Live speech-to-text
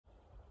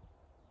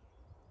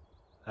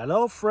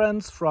Hello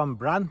friends from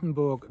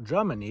Brandenburg,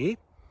 Germany.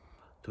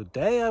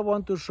 Today I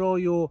want to show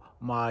you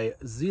my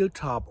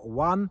Siltarp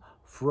 1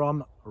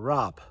 from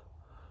RAB.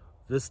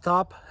 This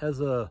tarp has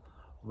a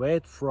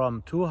weight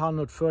from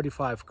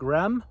 235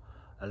 grams,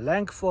 a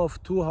length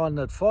of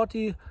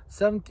 240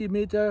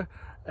 centimeter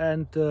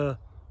and a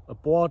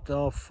board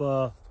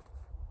of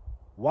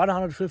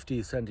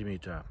 150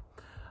 centimeter.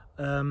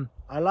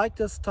 I like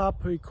this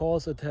tarp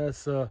because it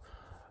has a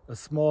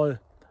small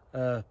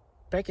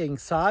packing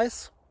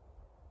size,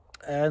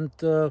 and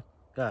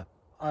yeah,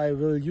 I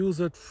will use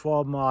it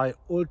for my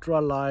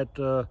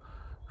ultralight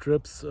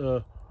trips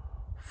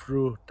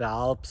through the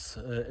Alps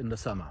in the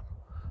summer.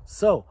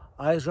 So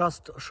I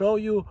just show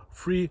you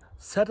 3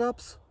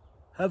 setups.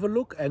 Have a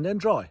look and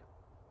enjoy.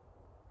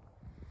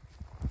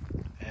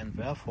 And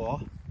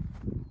therefore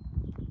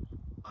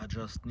I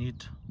just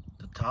need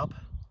the tarp,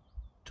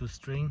 2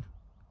 string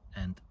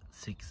and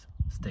 6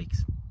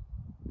 stakes.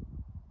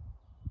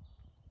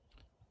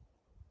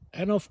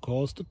 And of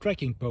course the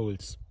trekking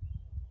poles.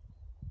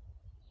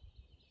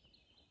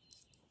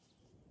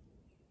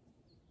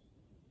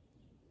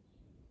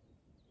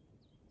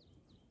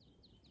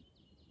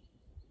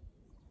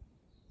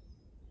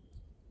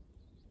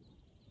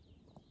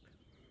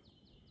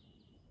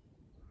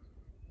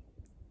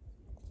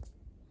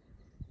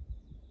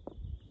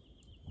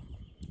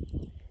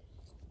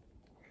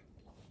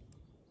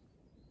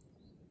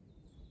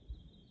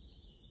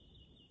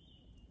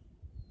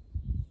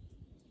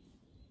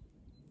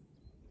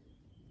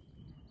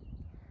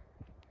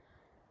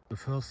 The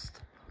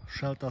first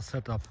shelter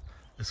setup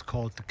is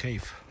called the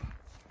cave.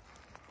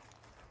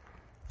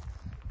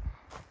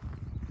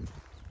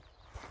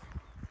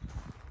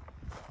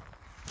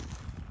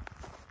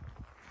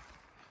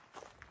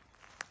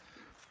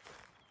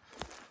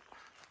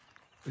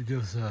 It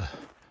gives a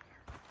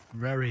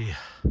very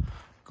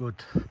good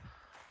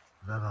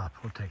weather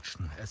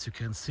protection, as you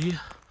can see,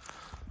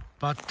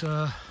 but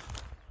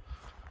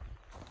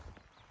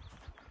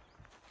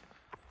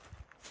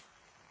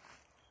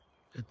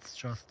it's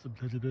just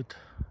a little bit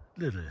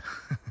little.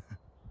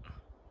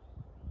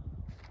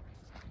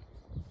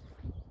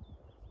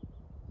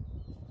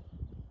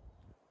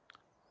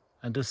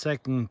 And the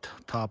second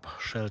tarp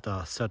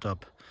shelter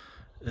setup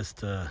is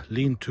the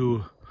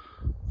lean-to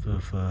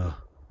with a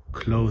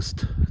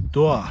closed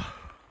door.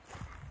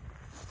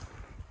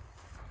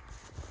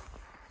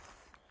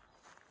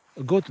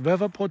 A good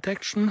weather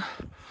protection,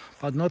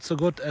 but not so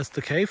good as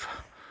the cave,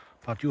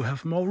 but you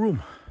have more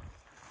room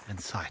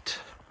inside.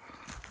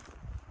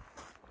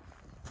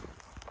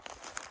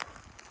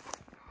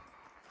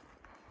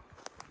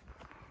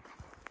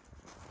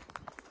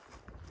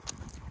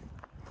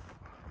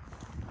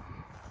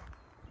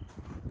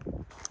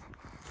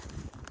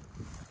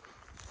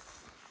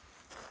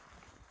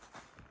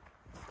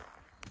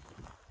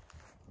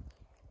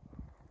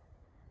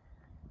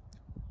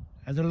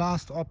 And the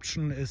last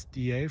option is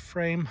the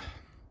A-frame.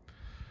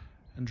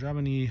 In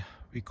Germany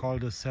we call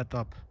this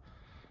setup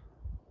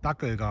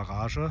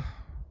Dackelgarage.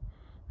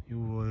 You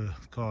will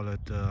call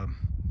it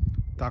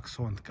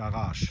Dachshund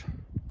Garage.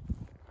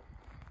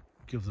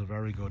 Gives a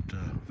very good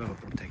weather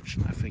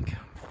protection, I think.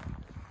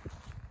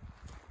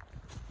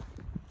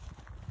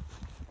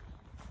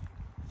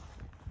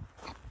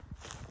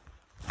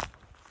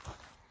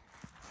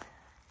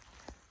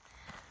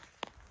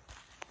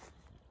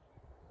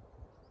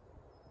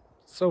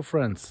 So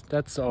friends,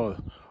 that's all.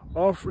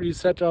 All 3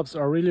 setups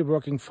are really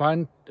working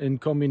fine in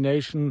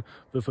combination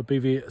with a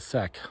bivy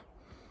sack.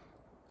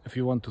 If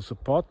you want to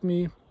support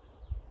me,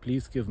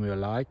 please give me a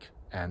like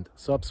and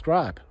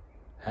subscribe.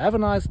 Have a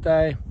nice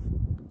day.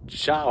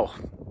 Ciao.